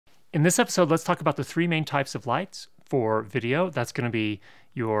In this episode, let's talk about the three main types of lights for video. That's going to be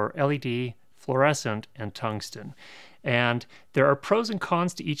your LED, fluorescent, and tungsten. And there are pros and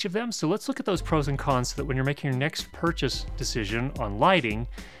cons to each of them. So let's look at those pros and cons so that when you're making your next purchase decision on lighting,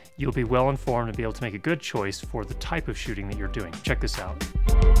 you'll be well informed and be able to make a good choice for the type of shooting that you're doing. Check this out.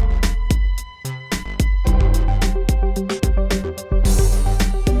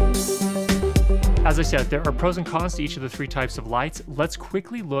 As I said, there are pros and cons to each of the three types of lights. Let's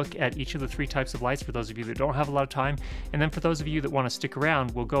quickly look at each of the three types of lights for those of you that don't have a lot of time. And then for those of you that want to stick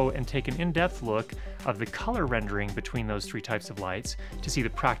around, we'll go and take an in-depth look of the color rendering between those three types of lights to see the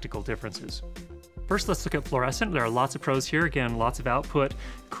practical differences. First, let's look at fluorescent. There are lots of pros here. Again, lots of output,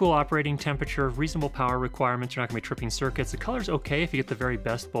 cool operating temperature, reasonable power requirements. You're not going to be tripping circuits. The color's okay if you get the very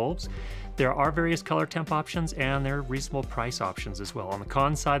best bulbs. There are various color temp options and there are reasonable price options as well. On the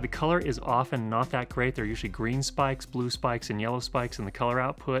con side, the color is often not that great. There are usually green spikes, blue spikes, and yellow spikes in the color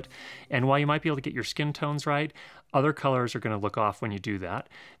output. And while you might be able to get your skin tones right, other colors are going to look off when you do that.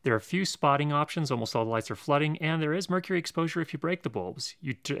 There are a few spotting options. Almost all the lights are flooding, and there is mercury exposure if you break the bulbs.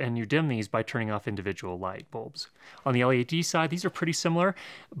 You dim these by turning off individual light bulbs. On the LED side, these are pretty similar,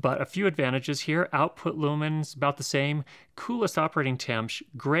 but a few advantages here. Output lumens, about the same. Coolest operating temps,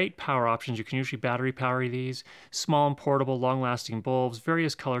 great power options. You can usually battery power these. Small and portable, long-lasting bulbs,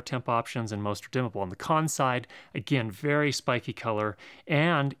 various color temp options, and most are dimmable. On the con side, again, very spiky color,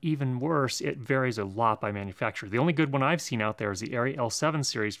 and even worse, it varies a lot by manufacturer. The only good one I've seen out there is the Arri L7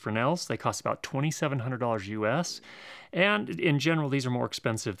 series Fresnels. They cost about $2,700 US. And in general, these are more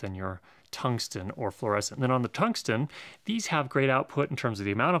expensive than your tungsten or fluorescent. And then on the tungsten, these have great output in terms of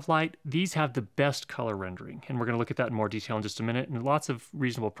the amount of light. These have the best color rendering. And we're going to look at that in more detail in just a minute. And lots of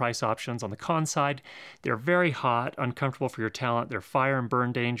reasonable price options. On the con side, they're very hot, uncomfortable for your talent. They're fire and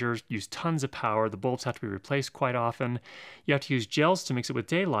burn dangers, use tons of power. The bulbs have to be replaced quite often. You have to use gels to mix it with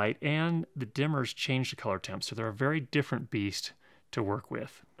daylight, and the dimmers change the color temp. So they're a very different beast to work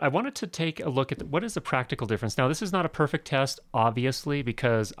with. I wanted to take a look at what is the practical difference. Now, this is not a perfect test, obviously,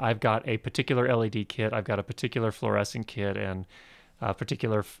 because I've got a particular LED kit, I've got a particular fluorescent kit, and a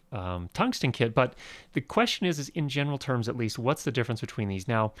particular tungsten kit. But the question is in general terms, at least, what's the difference between these?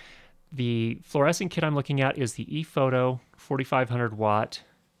 Now, the fluorescent kit I'm looking at is the ePhoto 4500 watt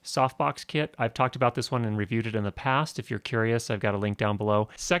Softbox kit. I've talked about this one and reviewed it in the past. If you're curious, I've got a link down below.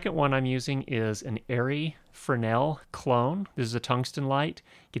 Second one I'm using is an Arri Fresnel clone. This is a tungsten light.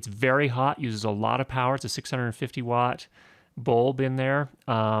 Gets very hot, uses a lot of power. It's a 650 watt bulb in there.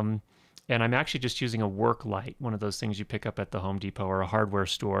 And I'm actually just using a work light, one of those things you pick up at the Home Depot or a hardware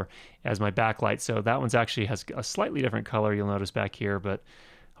store, as my backlight. So that one's actually has a slightly different color, you'll notice back here, but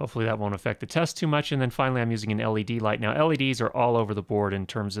hopefully that won't affect the test too much. And then finally, I'm using an LED light. Now, LEDs are all over the board in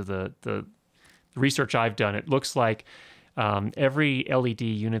terms of the research I've done. It looks like every LED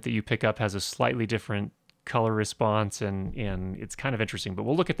unit that you pick up has a slightly different color response, and it's kind of interesting. But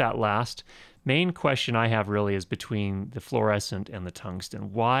we'll look at that last. Main question I have really is between the fluorescent and the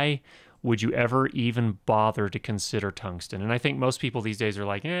tungsten. Why would you ever even bother to consider tungsten? And I think most people these days are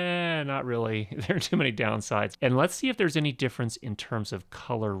like, not really. There are too many downsides. And let's see if there's any difference in terms of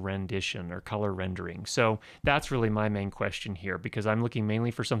color rendition or color rendering. So that's really my main question here, because I'm looking mainly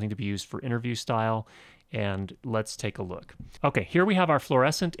for something to be used for interview style. And let's take a look. Okay, here we have our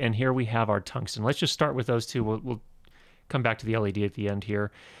fluorescent and here we have our tungsten. Let's just start with those two. We'll come back to the LED at the end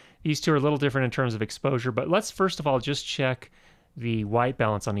here. These two are a little different in terms of exposure, but let's first of all just check the white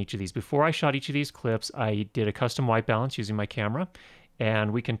balance on each of these. Before I shot each of these clips, I did a custom white balance using my camera,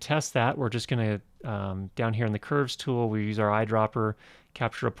 and we can test that. We're just going to, down here in the curves tool, we use our eyedropper,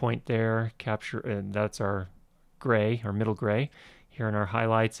 capture a point there, and that's our gray, our middle gray, here in our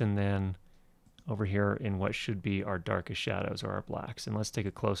highlights, and then over here in what should be our darkest shadows or our blacks. And let's take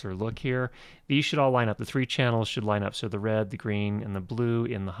a closer look here. These should all line up. The three channels should line up. So the red, the green, and the blue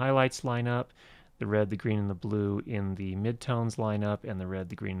in the highlights line up. The red, the green, and the blue in the midtones line up, and the red,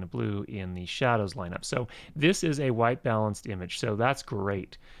 the green, and the blue in the shadows line up. So this is a white balanced image, so that's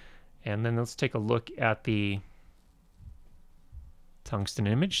great. And then let's take a look at the tungsten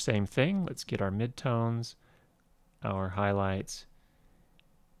image, same thing. Let's get our midtones, our highlights,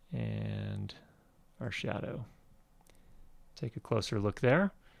 and our shadow. Take a closer look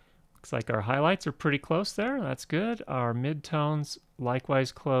there. Looks like our highlights are pretty close there. That's good. Our midtones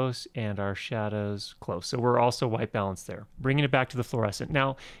likewise close, and our shadows close. So we're also white balanced there. Bringing it back to the fluorescent.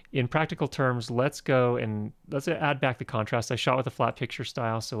 Now, in practical terms, let's go and let's add back the contrast. I shot with a flat picture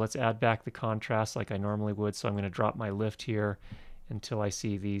style, so let's add back the contrast like I normally would. So I'm going to drop my lift here until I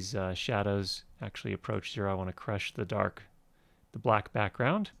see these shadows actually approach zero. I want to crush the black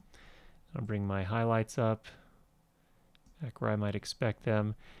background. I'll bring my highlights up back where I might expect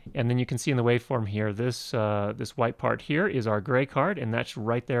them. And then you can see in the waveform here, this white part here is our gray card, and that's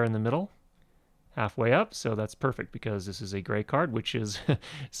right there in the middle, halfway up. So that's perfect because this is a gray card, which is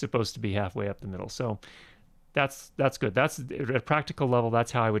supposed to be halfway up the middle. So that's good. That's at a practical level.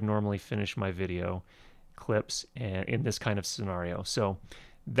 That's how I would normally finish my video clips in this kind of scenario. So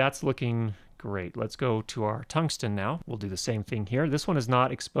that's looking great. Let's go to our tungsten now. We'll do the same thing here. This one is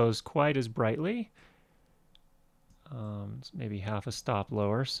not exposed quite as brightly. It's maybe half a stop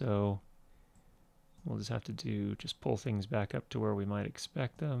lower, so we'll just have to just pull things back up to where we might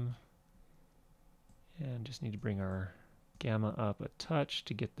expect them. And just need to bring our gamma up a touch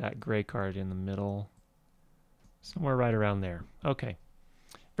to get that gray card in the middle. Somewhere right around there. Okay,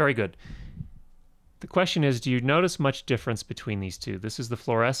 very good. The question is, do you notice much difference between these two? This is the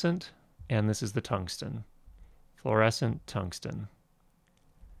fluorescent, and this is the tungsten. Fluorescent, tungsten.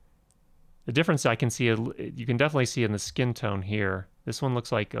 The difference I can see, you can definitely see in the skin tone here. This one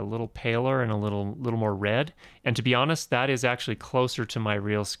looks like a little paler and a little more red. And to be honest, that is actually closer to my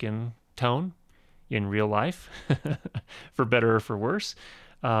real skin tone in real life, for better or for worse.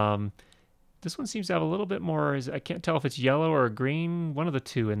 This one seems to have a little bit more, I can't tell if it's yellow or green, one of the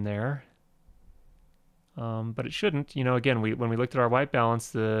two in there. But it shouldn't. You know, again, when we looked at our white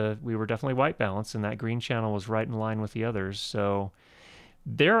balance, we were definitely white balanced, and that green channel was right in line with the others. So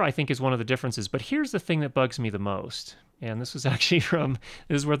there, I think, is one of the differences. But here's the thing that bugs me the most. And this was actually this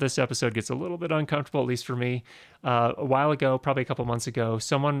is where this episode gets a little bit uncomfortable, at least for me. A while ago, probably a couple months ago,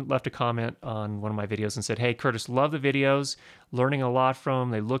 someone left a comment on one of my videos and said, "Hey, Curtis, love the videos, learning a lot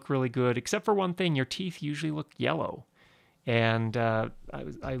from them. They look really good, except for one thing, your teeth usually look yellow." And I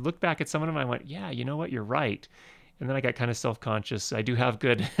looked back at some of them and I went, yeah, you know what, you're right. And then I got kind of self-conscious. I do have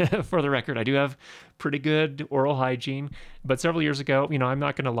good, for the record, I do have pretty good oral hygiene. But several years ago, you know, I'm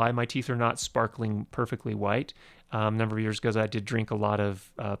not going to lie, my teeth are not sparkling perfectly white. A number of years ago, I did drink a lot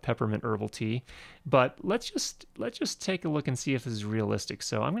of peppermint herbal tea. But let's just take a look and see if this is realistic.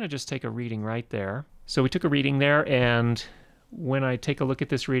 So I'm going to just take a reading right there. So we took a reading there, and when I take a look at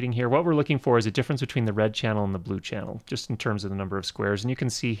this reading here, what we're looking for is a difference between the red channel and the blue channel, just in terms of the number of squares. And you can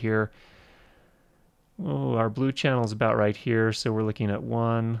see here, our blue channel is about right here, so we're looking at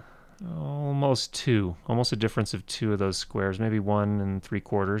almost a difference of 2 of those squares, maybe 1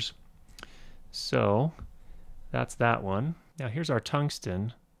 3/4. So that's that one. Now here's our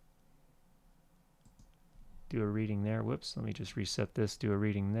tungsten. Do a reading there. Whoops, let me just reset this. Do a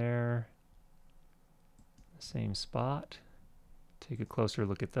reading there. Same spot. Take a closer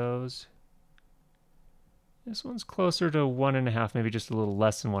look at those. This one's closer to 1.5, maybe just a little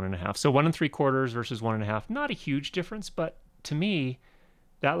less than 1.5. So 1 3/4 versus 1.5. Not a huge difference, but to me,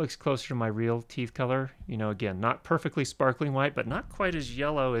 that looks closer to my real teeth color. You know, again, not perfectly sparkling white, but not quite as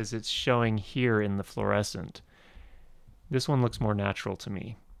yellow as it's showing here in the fluorescent. This one looks more natural to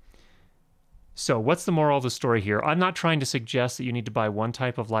me. So what's the moral of the story here? I'm not trying to suggest that you need to buy one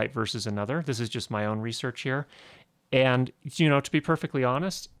type of light versus another. This is just my own research here. And, you know, to be perfectly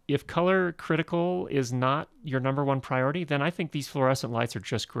honest, if color critical is not your #1 priority, then I think these fluorescent lights are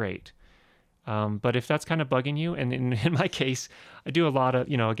just great. But if that's kind of bugging you, and in my case, I do a lot of,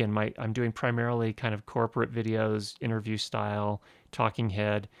 you know, again, I'm doing primarily kind of corporate videos, interview style, talking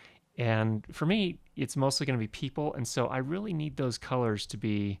head. And for me, it's mostly going to be people. And so I really need those colors to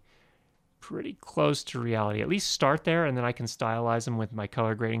be pretty close to reality. At least start there, and then I can stylize them with my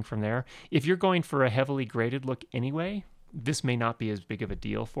color grading from there. If you're going for a heavily graded look anyway, this may not be as big of a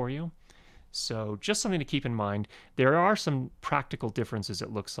deal for you. So just something to keep in mind. There are some practical differences,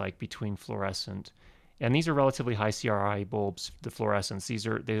 it looks like, between fluorescent, and these are relatively high CRI bulbs, the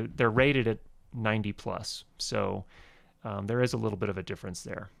fluorescents. They're rated at 90 plus. So there is a little bit of a difference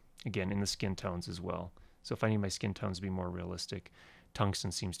there. Again, in the skin tones as well. So if I need my skin tones to be more realistic,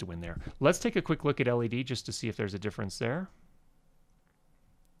 tungsten seems to win there. Let's take a quick look at LED just to see if there's a difference there.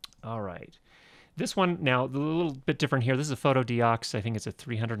 All right. This one, now, a little bit different here. This is a Fotodiox. I think it's a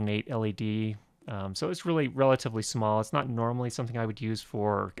 308 LED. So it's really relatively small. It's not normally something I would use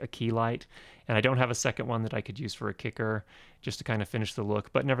for a key light. And I don't have a second one that I could use for a kicker just to kind of finish the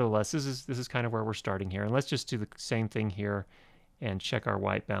look. But nevertheless, this is kind of where we're starting here. And let's just do the same thing here and check our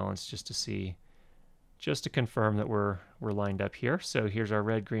white balance just to see, just to confirm that we're lined up here. So here's our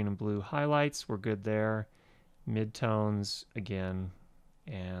red, green, and blue highlights. We're good there. Midtones again,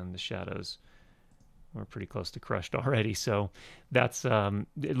 and the shadows. We're pretty close to crushed already. So that's,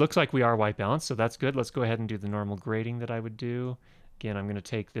 it looks like we are white balanced, so that's good. Let's go ahead and do the normal grading that I would do. Again, I'm going to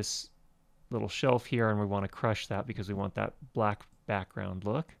take this little shelf here, and we want to crush that because we want that black background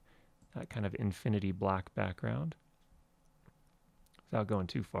look, that kind of infinity black background. Without going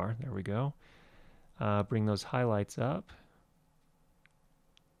too far, there we go. Bring those highlights up.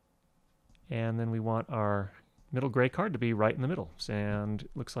 And then we want our middle gray card to be right in the middle. And it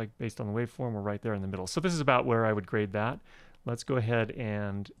looks like based on the waveform, we're right there in the middle. So this is about where I would grade that. Let's go ahead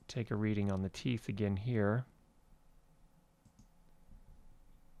and take a reading on the teeth again here.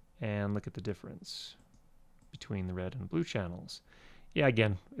 And look at the difference between the red and blue channels. Yeah,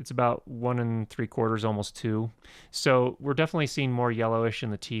 again, it's about 1 3/4, almost 2. So we're definitely seeing more yellowish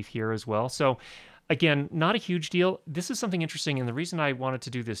in the teeth here as well. So again, not a huge deal. This is something interesting, and the reason I wanted to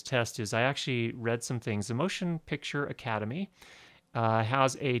do this test is I actually read some things. The Motion Picture Academy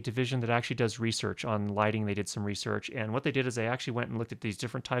has a division that actually does research on lighting. They did some research, and what they did is they actually went and looked at these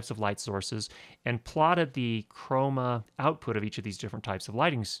different types of light sources and plotted the chroma output of each of these different types of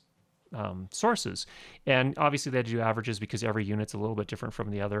lighting sources. And obviously they had to do averages because every unit's a little bit different from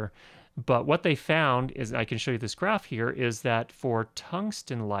the other. But what they found is, I can show you this graph here, is that for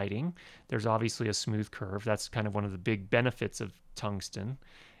tungsten lighting, there's obviously a smooth curve. That's kind of one of the big benefits of tungsten.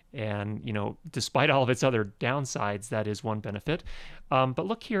 And, you know, despite all of its other downsides, that is one benefit. But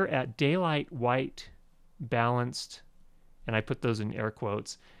look here at daylight, white, balanced, and I put those in air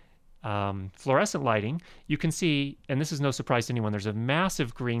quotes, fluorescent lighting, you can see, and this is no surprise to anyone, there's a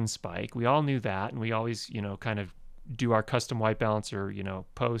massive green spike. We all knew that, and we always, you know, kind of do our custom white balance or, you know,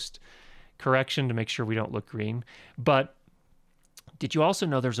 post correction to make sure we don't look green. But did you also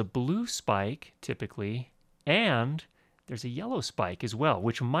know there's a blue spike typically, and there's a yellow spike as well,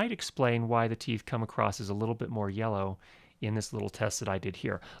 which might explain why the teeth come across as a little bit more yellow in this little test that I did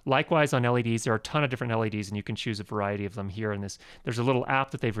here. Likewise on LEDs, there are a ton of different LEDs, and you can choose a variety of them here in this. There's a little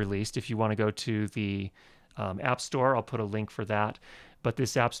app that they've released. If you want to go to the App Store, I'll put a link for that. But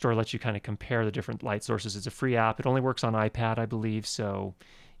this App Store lets you kind of compare the different light sources. It's a free app. It only works on iPad, I believe, so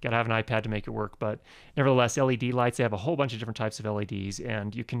you got to have an iPad to make it work. But nevertheless, LED lights, they have a whole bunch of different types of LEDs,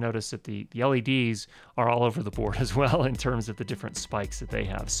 and you can notice that the LEDs are all over the board as well in terms of the different spikes that they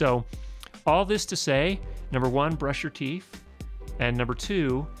have. So all this to say, number one, brush your teeth. And number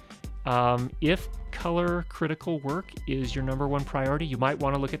two, if color critical work is your number one priority, you might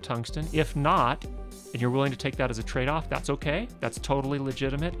want to look at tungsten. If not, and you're willing to take that as a trade-off, that's okay. That's totally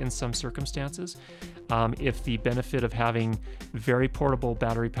legitimate in some circumstances. If the benefit of having very portable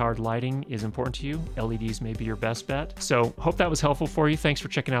battery-powered lighting is important to you, LEDs may be your best bet. So hope that was helpful for you. Thanks for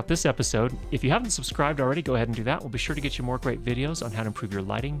checking out this episode. If you haven't subscribed already, go ahead and do that. We'll be sure to get you more great videos on how to improve your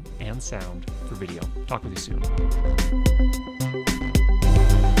lighting and sound for video. Talk with you soon.